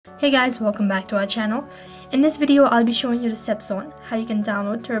Hey guys, welcome back to our channel. In this video, I'll be showing you the steps on how you can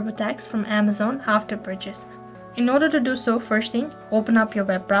download TurboTax from Amazon after purchase. In order to do so, first thing, open up your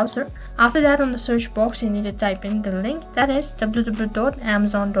web browser. After that, on the search box, you need to type in the link, that is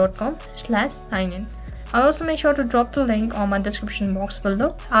www.amazon.com/signin. I'll also make sure to drop the link on my description box below.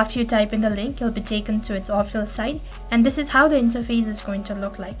 After you type in the link, you'll be taken to its official site, and this is how the interface is going to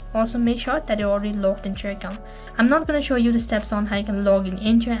look like. Also make sure that you're already logged into your account. I'm not going to show you the steps on how you can log in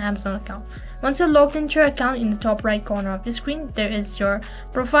into your Amazon account. Once you're logged into your account, in the top right corner of your screen, there is your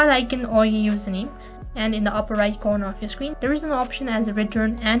profile icon or your username. And in the upper right corner of your screen, there is an option as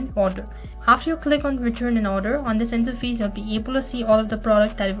return and order. After you click on return and order, on this interface you'll be able to see all of the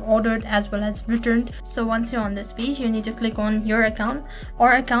product that you've ordered as well as returned. So once you're on this page, you need to click on your account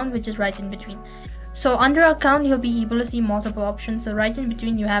or account, which is right in between. So under account, you'll be able to see multiple options. So right in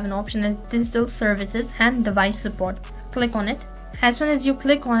between, you have an option as digital services and device support. Click on it. As soon as you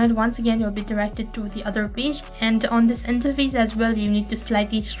click on it, once again you'll be directed to the other page, and on this interface as well, you need to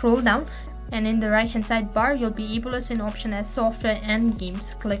slightly scroll down, and in the right hand side bar you'll be able to see an option as software and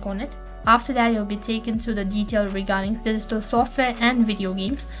games. Click on it. After that, you'll be taken to the detail regarding digital software and video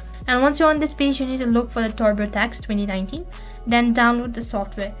games, and once you're on this page, you need to look for the TurboTax 2019, then download the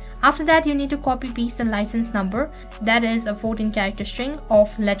software. After that, you need to copy paste the license number, that is a 14-character string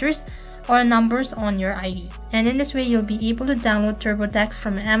of letters or numbers on your ID, and in this way you'll be able to download TurboTax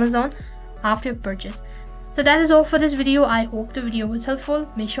from Amazon after purchase. So that is all for this video. I hope the video was helpful.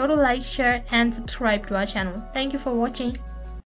 Make sure to like, share and subscribe to our channel. Thank you for watching.